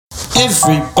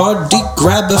Everybody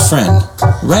grab a friend.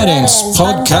 Red Ants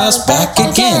Podcast back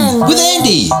again with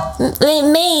Andy.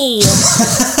 Me.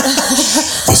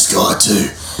 This guy too.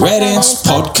 Red Ants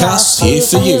Podcast here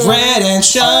for you. Red Ant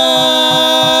Show.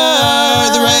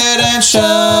 The Red Ant Show.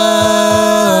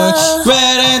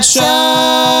 Red Ant Show.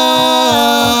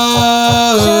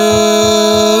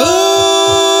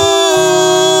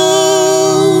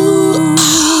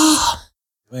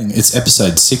 It's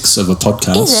episode 6 of a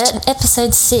podcast. Is it?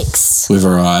 Episode 6. We've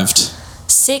arrived.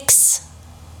 Six.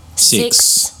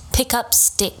 Pick up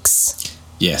sticks.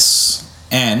 Yes.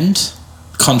 And,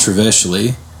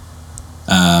 controversially,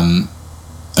 I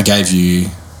gave you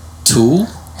Tool.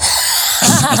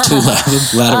 A Tool album,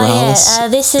 Lateralis. Oh, yeah.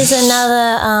 This is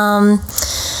another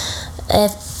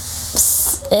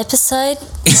episode.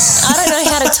 I don't know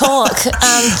how to talk.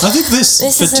 I think this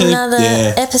is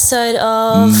another episode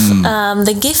of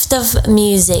The Gift of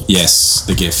Music. Yes,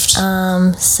 The Gift.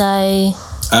 So...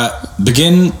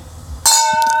 begin...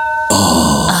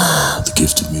 The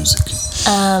Gift of Music.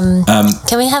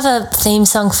 Can we have a theme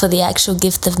song for the actual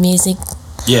Gift of Music?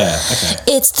 Yeah, okay.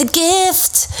 It's the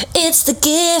gift, it's the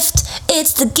gift,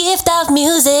 it's the gift of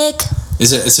music.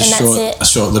 Is it? It's a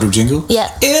short little jingle? Yeah.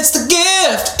 It's the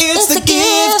gift, it's the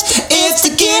gift, it's the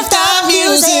gift of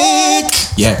music.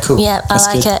 Yeah, cool. Yeah, I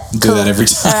like it. Do cool. that every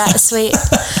time. All right, sweet.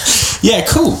 Yeah,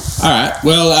 cool. All right.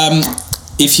 Well,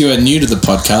 if you are new to the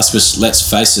podcast, which let's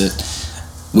face it,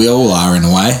 we all are in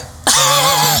a way.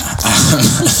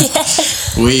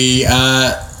 We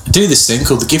do this thing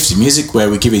called The Gift of Music where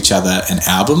we give each other an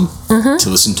album to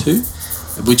listen to,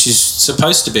 which is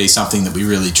supposed to be something that we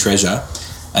really treasure,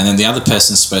 and then the other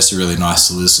person's supposed to really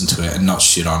nicely listen to it and not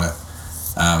shit on it.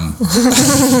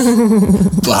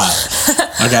 But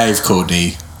I gave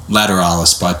Courtney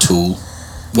Lateralis by Tool,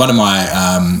 one of my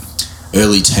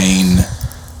early teen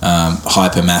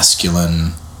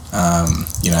hyper-masculine,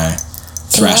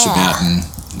 thrash about and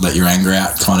let your anger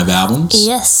out kind of albums.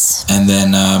 Yes. And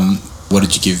then what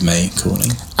did you give me,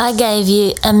 Courtney? I gave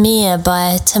you Amir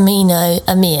by Tamino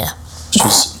Amir. She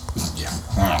was, yeah.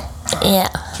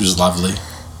 She was lovely.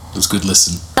 It was a good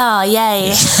listen. Oh,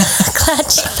 yay. Glad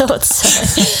you thought so.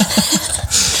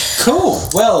 Cool.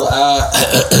 Well,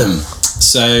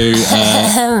 so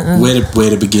where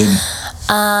to begin?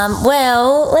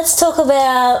 Well, let's talk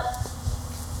about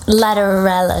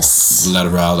Lateralis.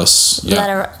 Lateralis.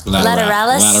 Yeah.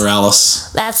 Lateralis?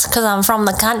 Lateralis. That's because I'm from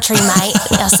the country, mate.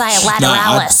 I say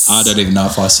Lateralis. No, I don't even know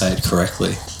if I say it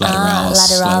correctly.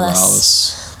 Lateralis.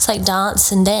 Lateralis. It's like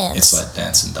dance and dance. It's like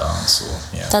dance and dance.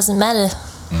 Doesn't matter.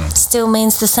 Still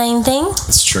means the same thing.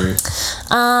 It's true.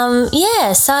 So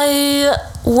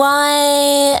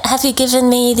why have you given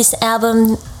me this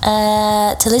album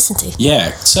to listen to?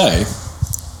 Yeah, so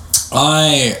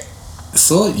I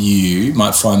thought you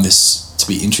might find this to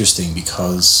be interesting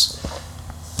because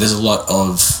there's a lot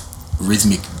of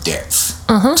rhythmic depth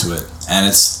to it, and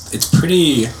it's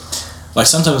pretty, like,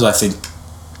 sometimes I think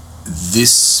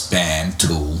this band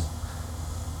Tool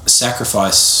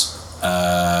sacrifice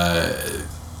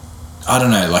I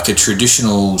don't know, like a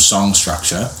traditional song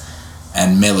structure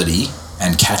and melody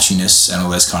and catchiness and all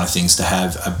those kind of things to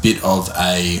have a bit of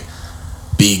a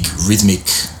big rhythmic,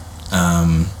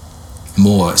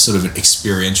 more sort of an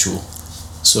experiential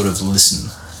sort of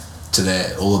listen to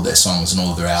all of their songs and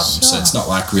all of their albums. Sure. So it's not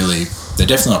like really, they're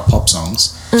definitely not pop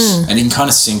songs, and you can kind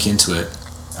of sink into it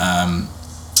and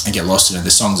get lost in it. The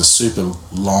songs are super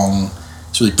long,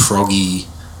 it's really proggy,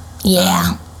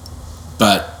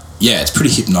 but yeah, it's pretty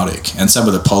hypnotic, and some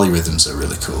of the polyrhythms are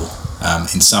really cool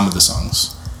in some of the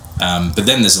songs. But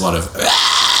then there's a lot of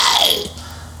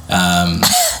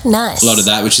nice. A lot of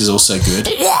that, which is also good.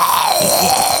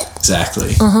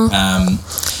 Exactly.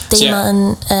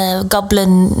 Demon,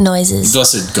 goblin noises.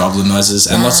 Lots of goblin noises,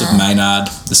 and lots of Maynard,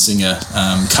 the singer,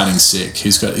 cutting sick.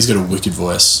 He's got a wicked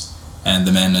voice, and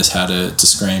the man knows how to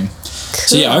scream. Cool.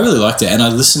 So yeah, I really liked it, and I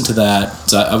listened to that.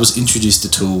 So I was introduced to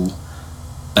Tool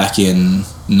back in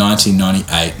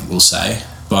 1998, we'll say,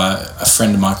 by a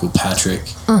friend of mine called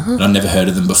Patrick, and I'd never heard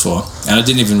of them before, and I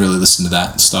didn't even really listen to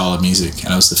that style of music,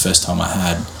 and it was the first time I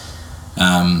had.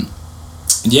 I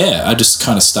just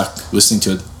kind of stuck listening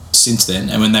to it since then,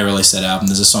 and when they released that album,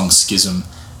 there's a song Schism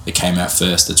that came out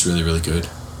first that's really, really good.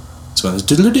 It's one of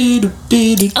those...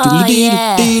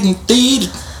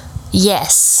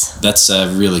 Yes. That's a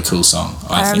really cool song,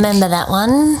 I think. Remember that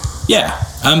one. Yeah.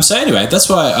 So anyway, that's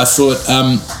why I thought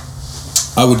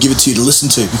I would give it to you to listen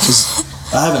to, because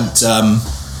I haven't... I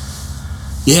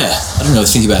don't really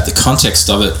think about the context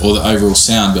of it or the overall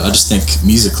sound, but I just think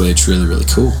musically it's really, really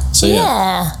cool. So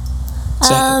yeah.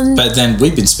 So, but then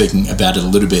we've been speaking about it a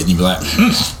little bit, and you'd be like,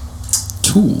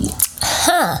 Tool.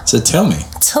 So tell me,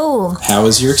 Tool. how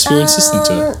was your experience listening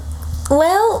to it?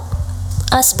 Well,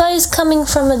 I suppose coming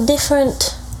from a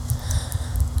different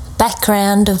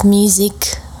background of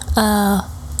music,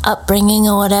 upbringing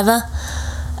or whatever,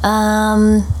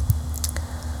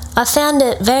 I found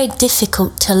it very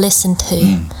difficult to listen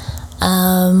to.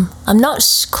 I'm not.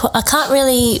 I can't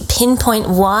really pinpoint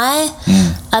why,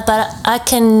 but I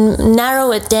can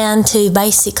narrow it down to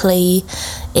basically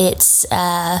it's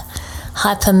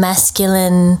hyper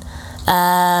masculine.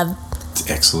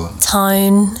 Excellent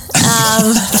Tone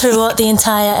throughout the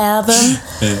entire album.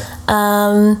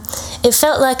 It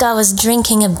felt like I was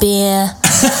drinking a beer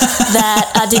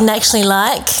that I didn't actually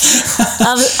like.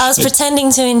 I was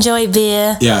pretending to enjoy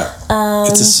beer. Yeah,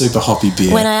 it's a super hoppy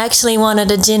beer. When I actually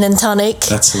wanted a gin and tonic.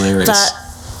 That's hilarious. But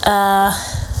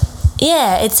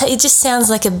it just sounds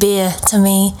like a beer to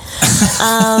me.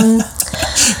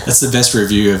 That's the best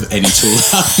review of any Tool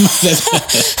album I've ever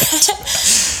heard.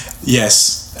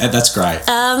 Yes, that's great.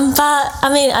 But I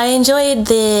mean, I enjoyed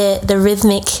the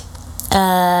rhythmic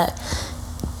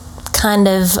kind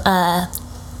of.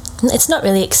 It's not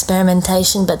really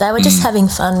experimentation, but they were just having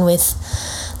fun with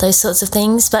those sorts of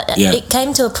things. But it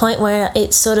came to a point where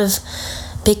it sort of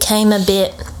became a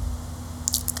bit,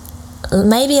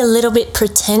 maybe a little bit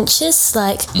pretentious,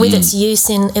 like with its use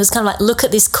in, it was kind of like, look at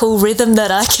this cool rhythm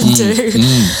that I can do.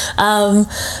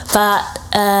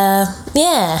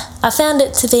 I found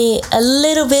it to be a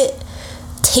little bit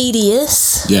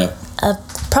tedious. Yeah.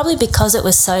 Probably because it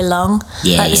was so long.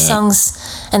 The songs,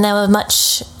 and they were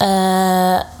much,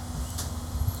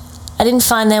 I didn't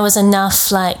find there was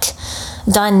enough like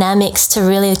dynamics to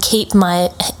really keep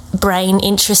my brain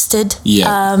interested.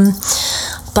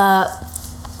 But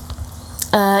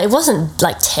it wasn't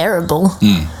like terrible.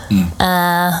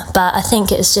 But I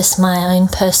think it's just my own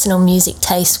personal music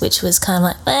taste, which was kind of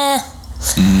like, I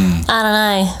don't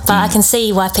know. But I can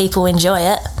see why people enjoy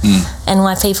it and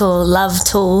why people love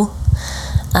Tool.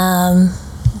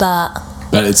 But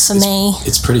for me,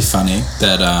 it's pretty funny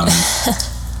that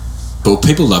but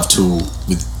people love Tool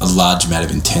with a large amount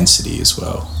of intensity as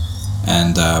well,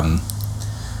 and I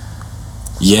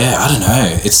don't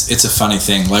know, it's a funny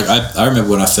thing. Like I remember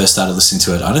when I first started listening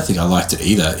to it, I don't think I liked it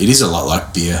either. It is a lot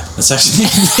like beer. That's actually a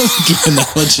really good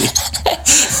analogy.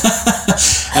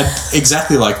 And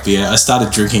exactly like beer, I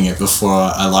started drinking it before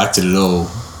I liked it at all,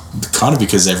 kind of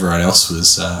because everyone else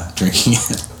was drinking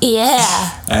it.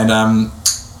 And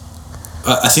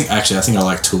I think I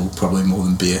like Tool probably more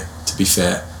than beer, to be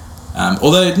fair.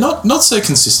 Although not so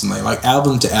consistently. Like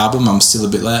album to album, I'm still a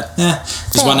bit like,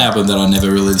 There's one album that I never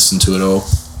really listened to at all,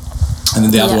 and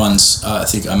then the other ones, I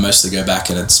think I mostly go back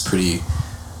and it's pretty,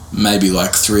 maybe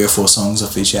like 3 or 4 songs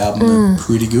off each album are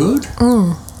pretty good.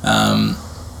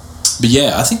 But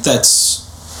yeah, I think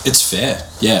it's fair.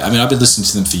 Yeah, I mean, I've been listening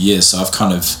to them for years, so I've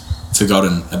kind of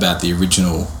forgotten about the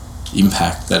original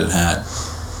impact that it had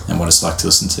and what it's like to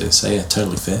listen to. So yeah,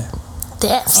 totally fair.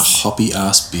 A hoppy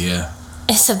ass beer.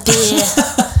 It's a beer.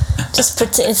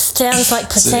 It sounds like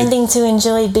pretending to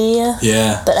enjoy beer.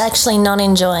 Yeah. But actually not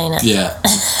enjoying it. Yeah.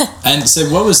 And so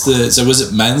was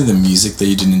it mainly the music that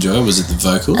you didn't enjoy, or was it the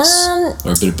vocals?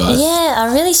 Or a bit of both? Yeah, I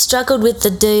really struggled with the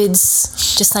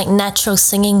dude's just like natural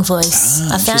singing voice.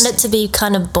 I found it to be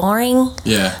kind of boring.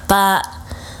 Yeah. But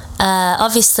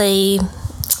obviously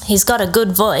he's got a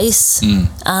good voice.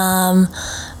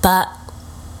 But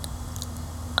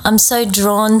I'm so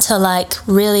drawn to like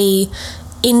really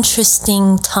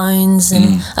interesting tones,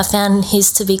 and I found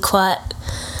his to be quite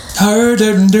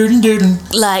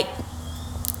like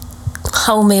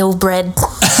wholemeal bread.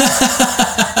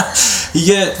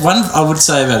 Yeah, one I would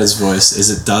say about his voice is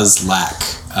it does lack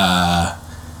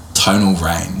tonal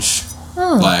range.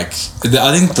 Like,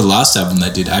 I think the last album they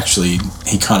did, actually,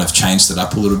 he kind of changed it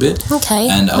up a little bit. Okay.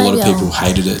 And a lot of people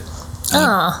hated it.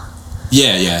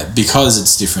 Yeah, because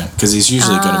it's different. Because he's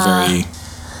usually got a very,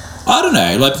 I don't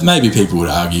know, like maybe people would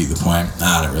argue the point,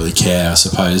 I don't really care, I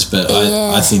suppose. But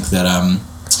I think that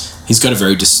he's got a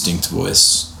very distinct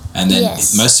voice. And then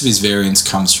most of his variance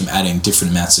comes from adding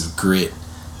different amounts of grit.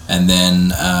 And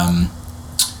then,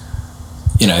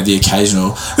 the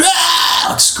occasional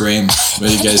scream where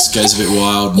he goes a bit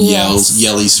wild and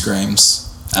yelly screams.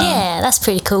 That's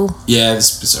pretty cool. Yeah,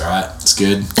 it's all right. It's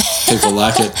good. People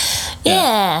like it.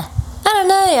 Yeah. I don't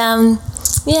know.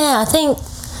 I think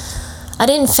I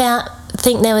didn't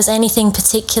think there was anything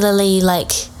particularly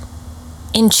like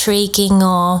intriguing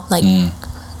or like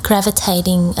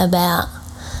gravitating about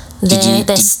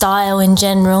their style in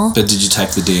general. But did you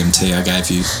take the DMT I gave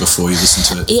you before you listened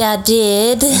to it? Yeah, I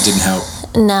did. It didn't help?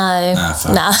 No.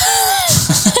 Fuck. No.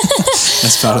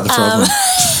 That's part of the problem.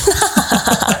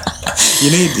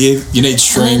 You need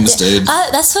shrooms, dude.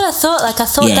 That's what I thought. Like, I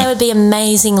thought they would be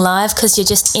amazing live because you're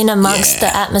just in amongst the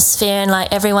atmosphere and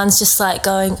like everyone's just like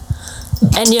going,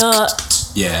 and you're.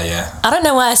 Yeah. I don't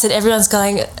know why I said everyone's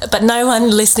going, but no one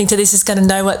listening to this is going to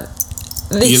know what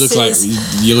this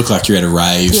is. You look like you're at a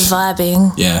rave. You're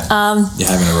vibing. Yeah. You're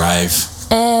having a rave.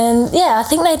 And yeah, I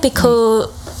think they'd be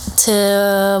cool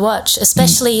to watch,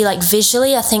 especially like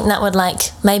visually. I think that would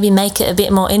like maybe make it a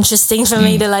bit more interesting for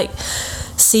me to like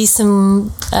see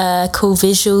some cool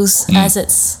visuals as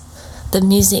the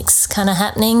music's kind of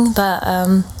happening. But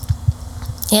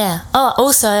yeah. Oh,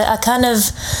 also I kind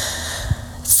of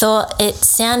thought it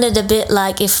sounded a bit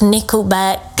like if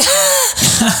Nickelback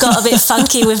got a bit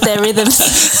funky with their rhythms.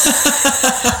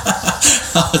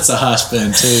 Oh, it's a harsh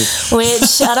burn too.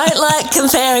 Which I don't like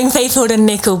comparing people to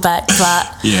Nickelback,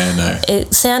 but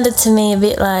it sounded to me a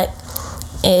bit like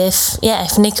if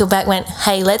Nickelback went,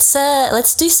 hey, let's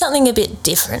do something a bit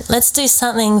different. Let's do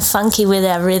something funky with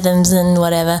our rhythms and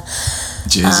whatever.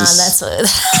 Jesus, that's what.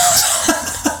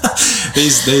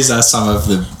 These are some of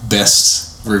the best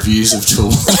reviews of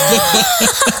Tool.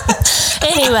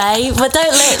 Anyway, but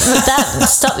don't let that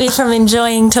stop you from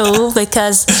enjoying Tool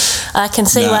because I can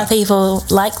see why people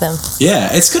like them. Yeah,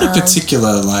 it's got a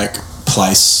particular like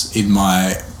place in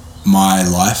my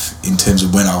life in terms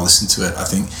of when I listen to it. I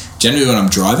think generally when I'm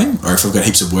driving or if I've got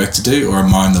heaps of work to do or I'm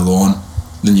mowing the lawn,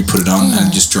 then you put it on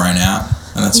and just drone out.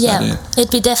 And that's about it. It'd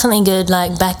be definitely good,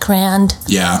 like background.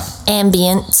 Yeah.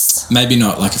 Ambience. Maybe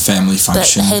not like a family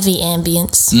function. But heavy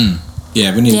ambience.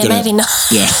 Yeah, when you've got maybe not.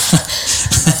 Yeah.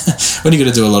 When you've got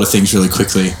to do a lot of things really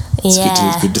quickly, it's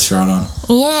good to throw it on.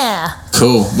 Yeah.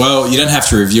 Cool. Well, you don't have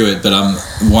to review it, but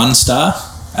 1 star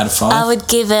out of 5. I'd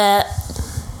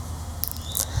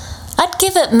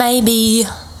give it maybe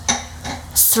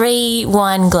 3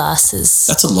 wine glasses.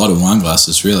 That's a lot of wine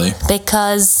glasses, really.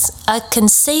 Because I can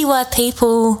see why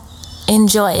people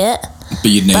enjoy it.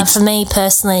 But for me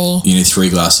personally, you need 3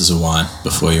 glasses of wine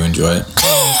before you enjoy it.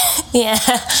 Yeah.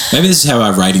 Maybe this is how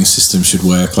our rating system should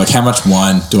work. Like, how much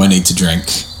wine do I need to drink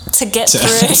to get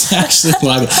through? To actually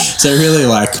like it. So really,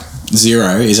 like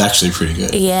 0 is actually pretty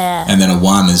good. Yeah. And then a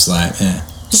 1 is like,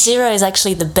 0 is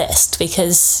actually the best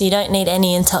because you don't need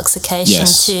any intoxication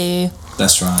to.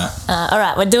 That's right. All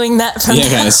right, we're doing that from now.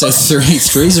 Okay, so 3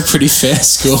 is a pretty fair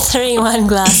score. 3 wine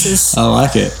glasses. I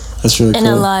like it. That's really cool. In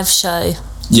a live show.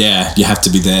 Yeah, you have to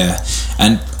be there.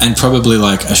 And probably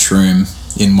like a shroom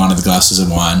in one of the glasses of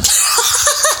wine.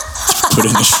 Put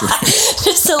in a shroom.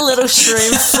 Just a little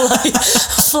shroom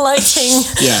floating.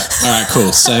 Yeah. All right,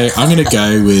 cool. So I'm going to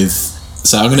go with...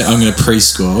 So I'm going to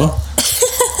pre-score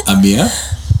Amir.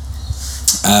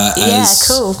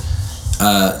 Cool.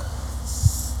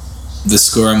 The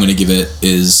score I'm going to give it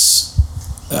is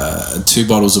 2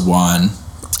 bottles of wine.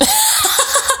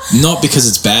 Not because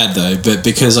it's bad though, but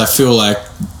because I feel like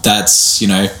that's,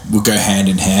 will go hand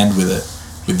in hand with it,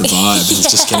 with the vibe. It's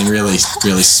just getting really,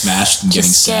 really smashed and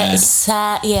getting sad.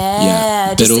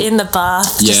 Just in the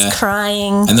bath, just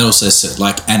crying. And then also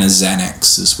and a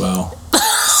Xanax as well.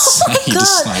 So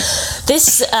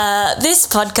This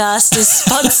podcast is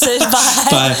sponsored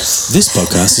by... This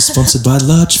podcast is sponsored by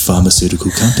large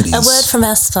pharmaceutical companies. A word from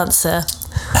our sponsor.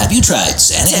 Have you tried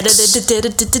Xanax?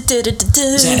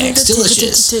 Xanax,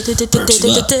 delicious. Perks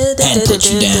you up and puts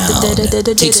you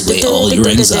down. Takes away all your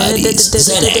anxieties.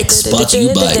 Xanax, brought to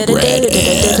you by Brad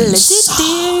and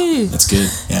Sam. That's good.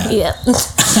 Yeah.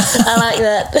 I like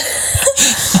that.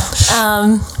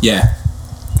 Yeah.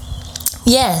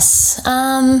 Yes.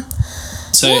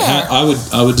 So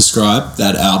I would describe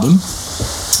that album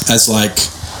as like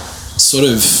sort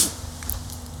of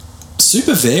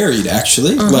super varied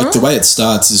actually. Like the way it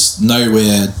starts is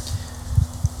nowhere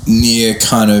near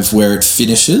kind of where it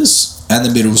finishes, and the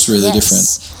middle's really different.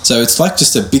 So it's like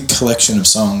just a big collection of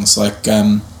songs, like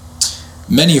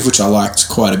many of which I liked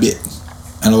quite a bit,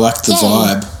 and I liked the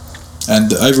vibe, and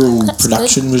the overall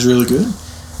production was really good.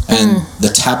 And the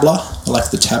tabla, I like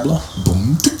the tabla.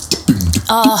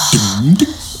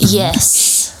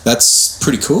 Yes. That's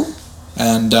pretty cool.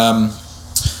 And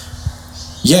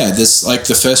there's like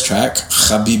the first track,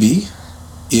 Habibi,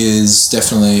 is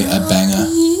definitely a banger.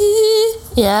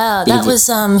 Yeah, that was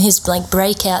his like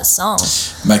breakout song.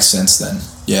 Makes sense then.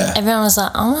 Yeah. Everyone was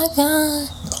like, "Oh my god,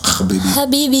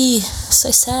 Habibi,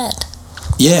 so sad."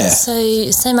 Yeah.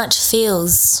 So much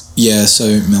feels. Yeah,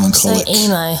 so melancholic. So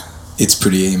emo. It's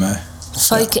pretty emo.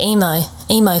 Folk emo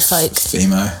folk.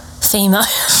 Femo.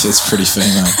 It's pretty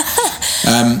femo.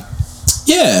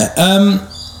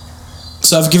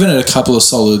 So I've given it a couple of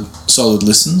solid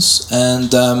listens,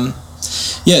 and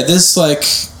there's like,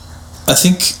 I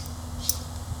think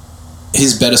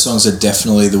his better songs are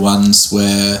definitely the ones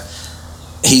where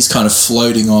he's kind of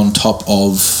floating on top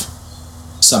of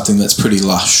something that's pretty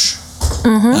lush.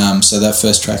 So that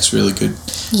first track's really good.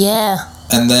 Yeah.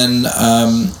 And then,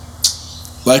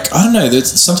 like, I don't know,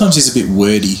 sometimes he's a bit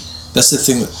wordy. That's the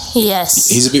thing. Yes.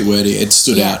 He's a bit wordy. It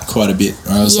stood out quite a bit.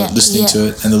 I was like listening to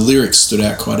it, and the lyrics stood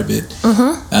out quite a bit.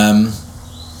 I'm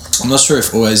not sure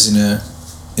if always in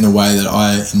a way that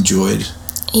I enjoyed.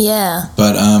 Yeah.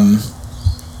 But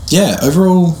yeah,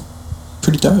 overall,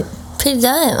 pretty dope. Pretty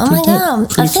dope. Oh my god!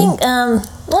 I think well,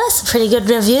 that's a pretty good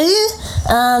review.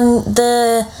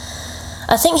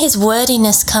 I think his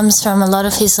wordiness comes from a lot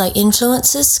of his like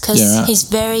influences, because he's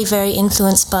very, very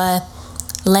influenced by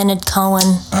Leonard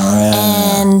Cohen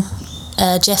and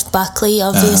Jeff Buckley,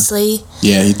 obviously.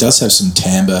 Yeah, he does have some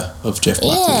timbre of Jeff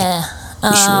Buckley. Yeah.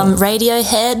 Sure.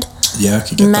 Radiohead. Yeah, I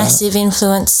could get massive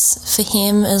influence for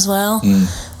him as well.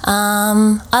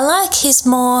 I like his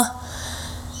more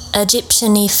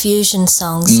Egyptian-y fusion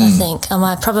songs, I think.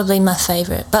 Probably my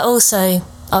favourite. But also,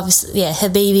 obviously, yeah,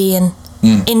 Habibi and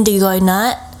Indigo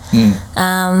Night.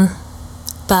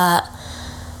 But...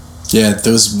 yeah,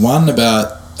 there was one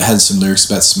had some lyrics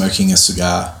about smoking a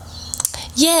cigar.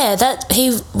 Yeah, that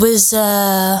he was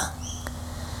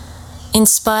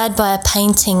inspired by a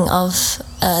painting of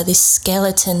this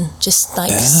skeleton just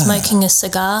like smoking a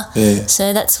cigar. Yeah.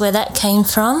 So that's where that came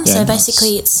from. Yeah, so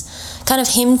basically it's kind of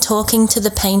him talking to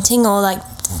the painting, or like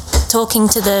talking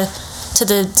to the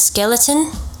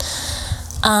skeleton,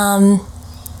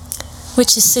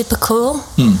 which is super cool.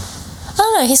 I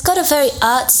don't know, he's got a very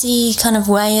artsy kind of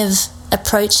way of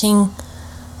approaching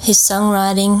his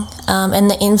songwriting, and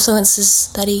the influences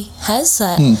that he has.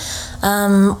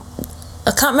 I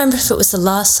can't remember if it was the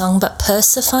last song, but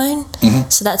Persephone.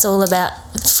 So that's all about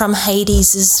from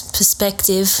Hades'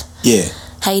 perspective. Yeah.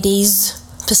 Hades'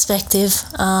 perspective.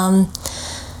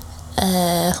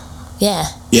 Yeah.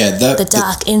 Yeah. The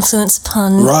dark influence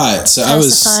upon. Right. So I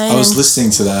was listening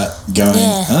to that,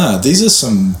 going, these are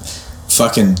some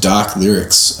fucking dark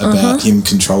lyrics about him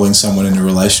controlling someone in a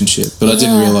relationship, but I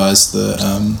didn't realise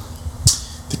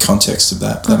the context of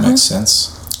that. That makes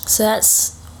sense. So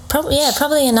that's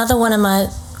probably another one of my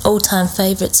all-time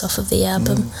favourites off of the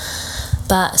album.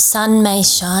 But Sun May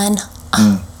Shine.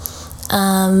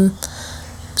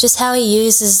 Just how he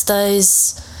uses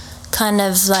those kind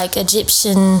of like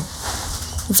Egyptian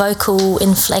vocal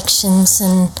inflections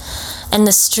and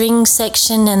the string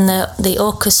section and the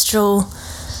orchestral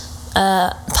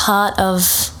part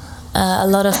of a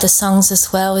lot of the songs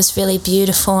as well is really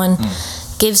beautiful, and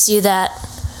gives you that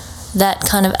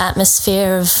kind of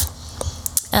atmosphere of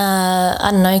I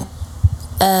don't know,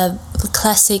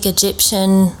 classic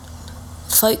Egyptian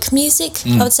folk music.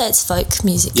 I would say it's folk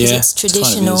music because it's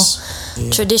traditional,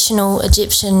 traditional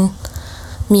Egyptian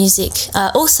music.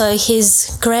 Also,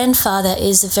 his grandfather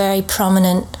is a very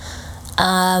prominent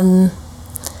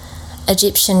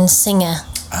Egyptian singer.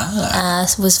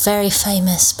 Was very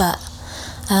famous, but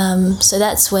so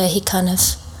that's where he kind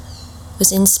of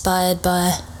was inspired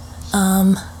by,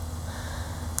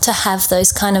 to have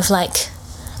those kind of like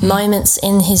moments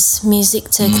in his music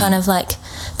to kind of like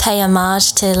pay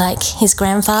homage to like his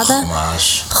grandfather.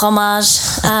 Homage.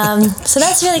 So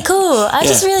that's really cool. I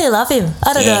just really love him.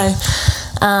 I don't know.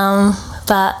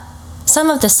 But some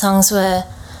of the songs are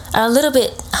a little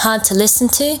bit hard to listen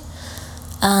to.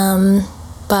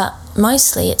 But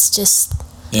mostly it's just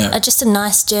a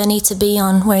nice journey to be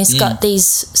on, where he's got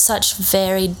these such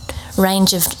varied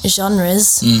range of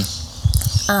genres.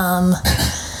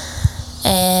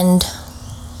 And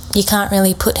you can't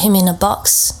really put him in a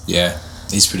box. Yeah,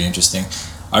 he's pretty interesting.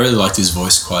 I really liked his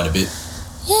voice quite a bit.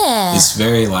 Yeah. It's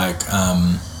very like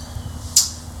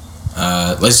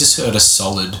he's just got a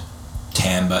solid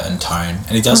timbre and tone,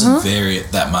 and he doesn't vary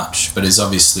it that much, but he's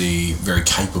obviously very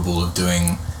capable of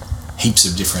doing heaps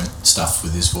of different stuff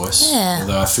with his voice. Yeah.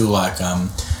 Although I feel like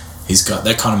he's got,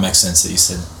 that kind of makes sense that you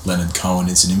said Leonard Cohen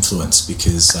is an influence,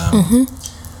 because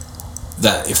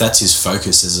that if that's his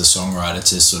focus as a songwriter,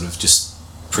 to sort of just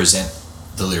present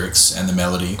the lyrics and the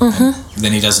melody, and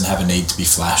then he doesn't have a need to be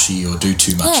flashy or do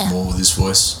too much more with his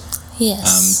voice.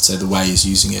 Yes. So the way he's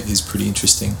using it is pretty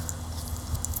interesting,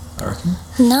 I reckon.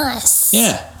 Nice.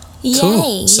 Yeah.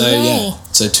 Cool. Yay. So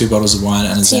so 2 bottles of wine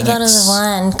and a Xanax. 2 bottles of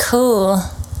wine. Cool.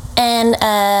 And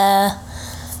a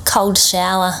cold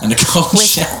shower. And a cold with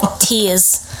shower.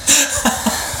 Tears.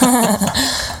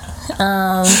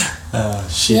 Oh,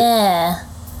 shit. Yeah.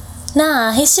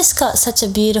 Nah, he's just got such a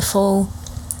beautiful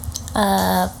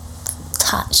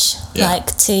touch,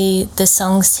 like, to the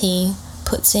songs he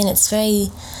puts in. It's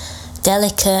very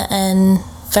delicate and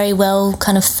very well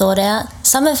kind of thought out.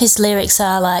 Some of his lyrics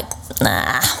are like,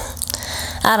 I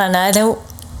don't know,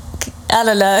 I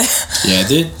don't know. Yeah,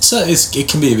 it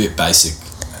can be a bit basic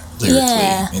lyrically.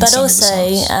 Yeah, in but some also, of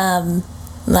the songs.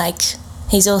 like,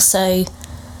 he's also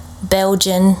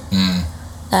Belgian.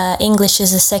 English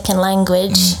is a second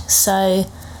language, so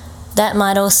that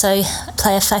might also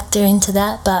play a factor into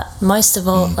that. But most of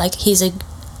all, like, he's a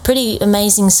pretty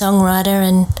amazing songwriter,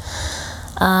 and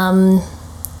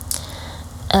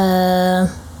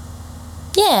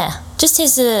just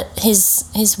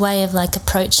his way of like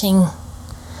approaching.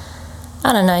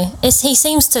 I don't know. He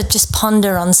seems to just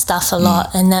ponder on stuff a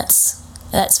lot, and that's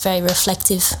very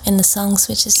reflective in the songs,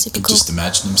 which is super cool. Just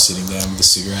imagine him sitting down with a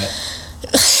cigarette.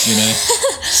 You know,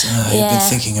 so, you've been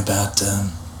thinking about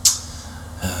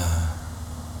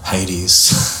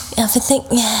Hades. I've been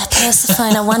thinking,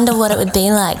 Persephone. I wonder what it would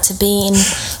be like to be in,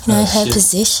 her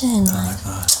position. Oh my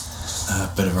god!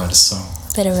 Better write a song.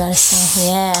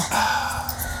 Yeah.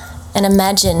 And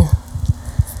imagine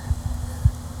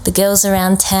the girls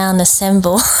around town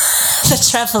assemble. The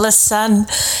traveller's son.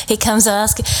 He comes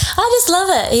asking. I just love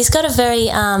it. He's got a very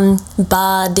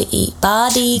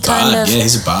bardy kind of. Yeah,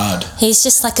 he's a bard. He's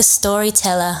just like a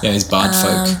storyteller. Yeah, he's bard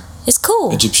folk. It's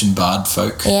cool. Egyptian bard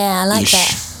folk. Yeah, I like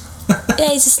that. Yeah,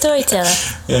 he's a storyteller.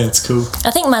 Yeah, it's cool.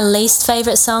 I think my least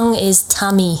favourite song is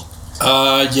Tummy.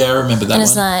 Yeah, I remember that and one.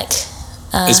 It's like...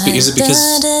 is it because...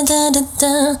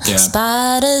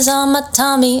 Spiders on my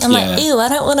tummy. I'm like, ew, I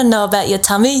don't want to know about your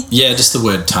tummy. Yeah, just the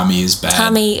word tummy is bad.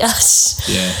 Tummy.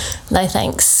 Yeah. No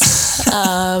thanks.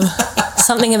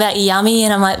 Something about yummy,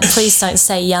 and I'm like, please don't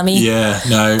say yummy. Yeah,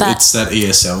 no, it's that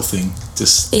ESL thing.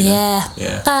 Just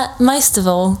yeah. But most of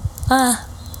all,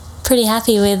 pretty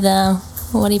happy with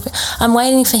what he... I'm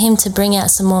waiting for him to bring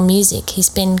out some more music. He's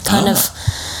been kind of...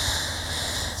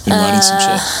 Been writing some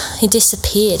shit. He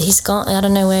disappeared. He's gone. I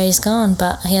don't know where he's gone,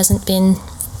 but he hasn't been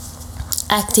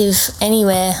active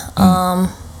anywhere.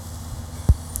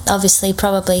 Obviously,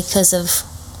 probably because of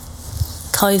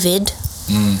COVID.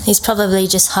 He's probably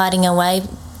just hiding away,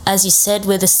 as you said,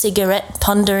 with a cigarette,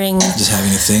 pondering. Just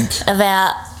having a think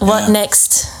about what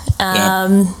next.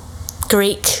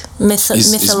 Greek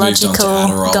mythological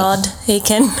god he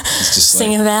can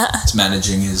sing about. He's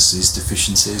managing his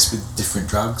deficiencies with different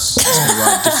drugs. He's going to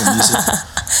write different music.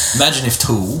 Imagine if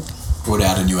Tool brought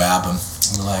out a new album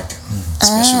and we're like,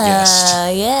 special guest.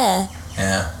 Yeah.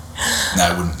 No,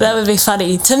 it wouldn't. That would be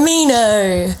funny.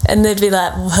 Tamino! And they'd be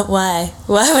like, why?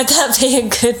 Why would that be a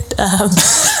good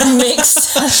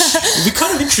mix? It'd be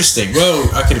kind of interesting. Well,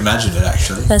 I could imagine it,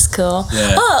 actually. That's cool.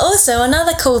 Yeah. Oh, also,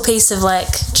 another cool piece of,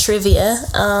 like, trivia.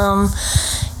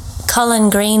 Colin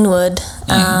Greenwood,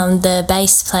 the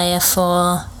bass player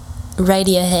for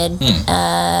Radiohead,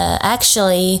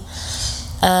 actually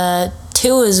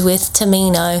tours with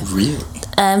Tamino. Really?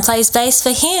 And plays bass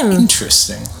for him.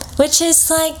 Interesting. Which is,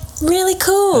 like, really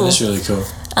cool. That is really cool.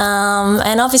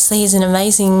 And obviously he's an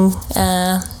amazing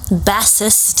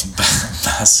bassist.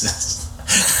 Bassist.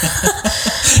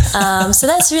 So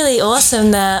that's really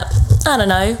awesome that, I don't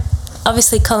know,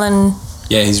 obviously Colin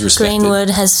he's respected. Greenwood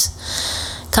has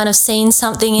kind of seen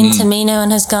something in Tamino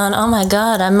and has gone, oh my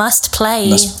God, I must play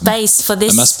bass for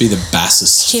this. I must be the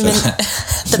bassist.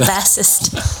 The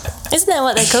bassist. Isn't that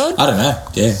what they're called? I don't know.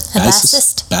 Yeah. A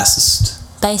bassist? Bassist.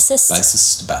 Bassist?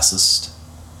 Bassist.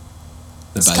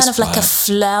 It's kind of like a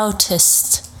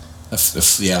flautist.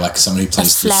 Like somebody who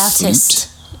plays a flautist. The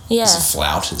flute. Yeah. It's a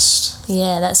flautist.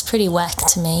 Yeah, that's pretty whack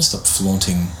to me. Stop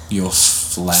flaunting your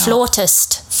flautist.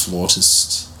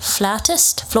 Flautist.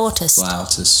 Flautist? Flautist.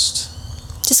 Flautist.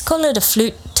 Just call it a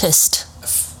flutist.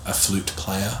 A flute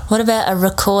player. What about a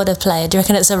recorder player? Do you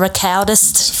reckon it's a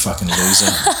recaudist? It's a fucking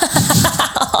loser.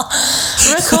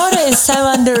 Recorder is so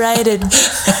underrated.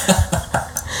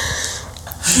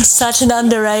 Such an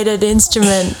underrated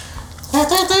instrument.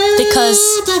 Because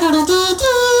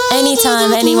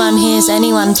anytime anyone hears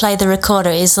anyone play the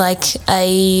recorder is like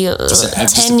a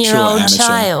 10-year-old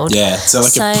child. Yeah, so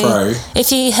like a pro.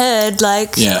 If you heard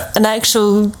like an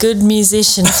actual good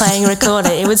musician playing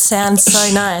recorder, it would sound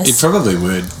so nice. It probably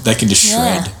would. They can just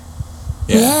shred.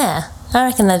 Yeah, I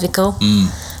reckon that'd be cool.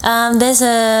 There's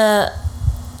a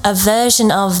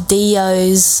version of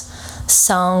Dio's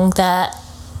song that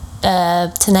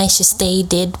Tenacious D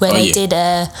did where they did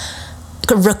a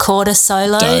recorder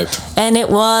solo. Dope. And it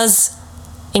was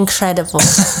incredible.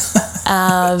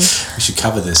 We should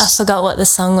cover this. I forgot what the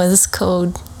song was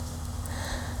called,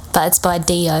 but it's by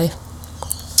Dio.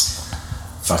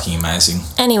 Fucking amazing.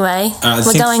 Anyway,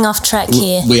 we're going off track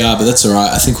here. We are, but that's all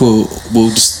right. I think we'll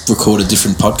just record a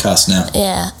different podcast now.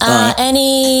 Yeah.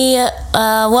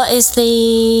 What is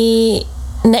the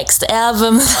next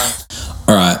album?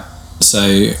 All right.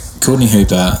 So, Courtney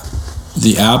Hooper,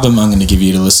 the album I'm going to give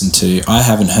you to listen to, I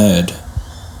haven't heard.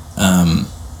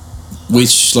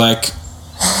 which, like,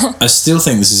 I still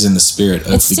think this is in the spirit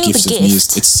of the gift of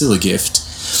music. It's still a gift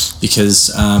because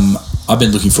I've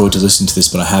been looking forward to listening to this,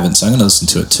 but I haven't, so I'm going to listen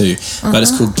to it too. But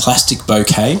it's called Plastic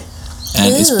Bouquet,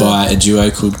 and it's by a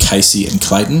duo called Casey and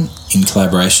Clayton in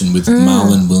collaboration with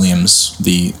Marlon Williams,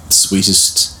 the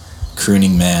sweetest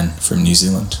crooning man from New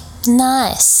Zealand.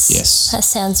 Nice. Yes. That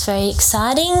sounds very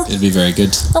exciting. It'll be very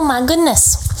good. Oh my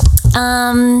goodness.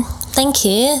 Thank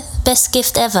you. Best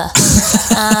gift ever.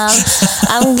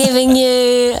 I'm giving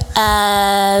you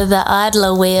The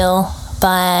Idler Wheel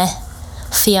by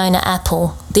Fiona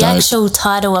Apple. The actual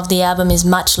title of the album is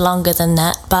much longer than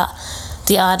that, but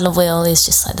The Idler Wheel is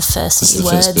just like the first few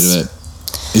words. That's the first bit of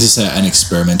it. Is this an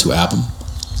experimental album?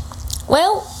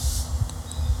 Well,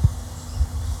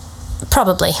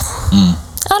 probably.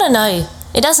 I don't know.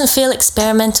 It doesn't feel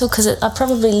experimental because I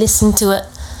probably listened to it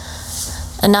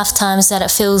enough times that it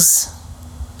feels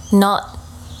not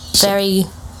very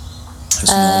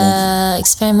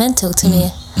experimental to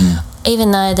me.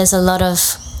 Even though there's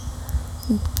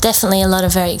definitely a lot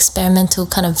of very experimental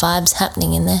kind of vibes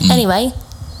happening in there. Anyway,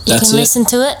 you can listen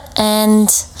to it, and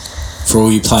for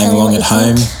all you playing along at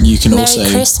home, you can also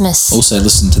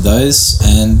listen to those,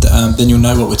 and then you'll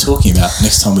know what we're talking about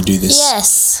next time we do this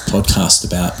podcast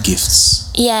about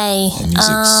gifts. Yay. And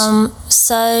musics.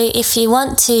 So if you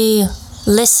want to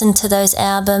listen to those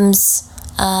albums,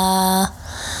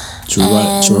 should we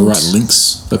write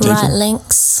links for people? Write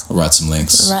links. I'll write some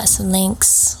links.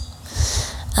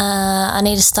 I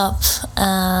need to stop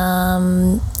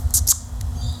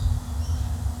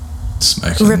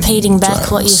repeating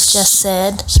back what you've just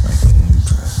said.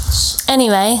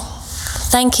 Anyway,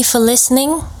 thank you for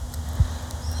listening.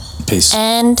 Peace.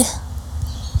 And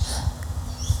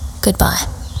goodbye.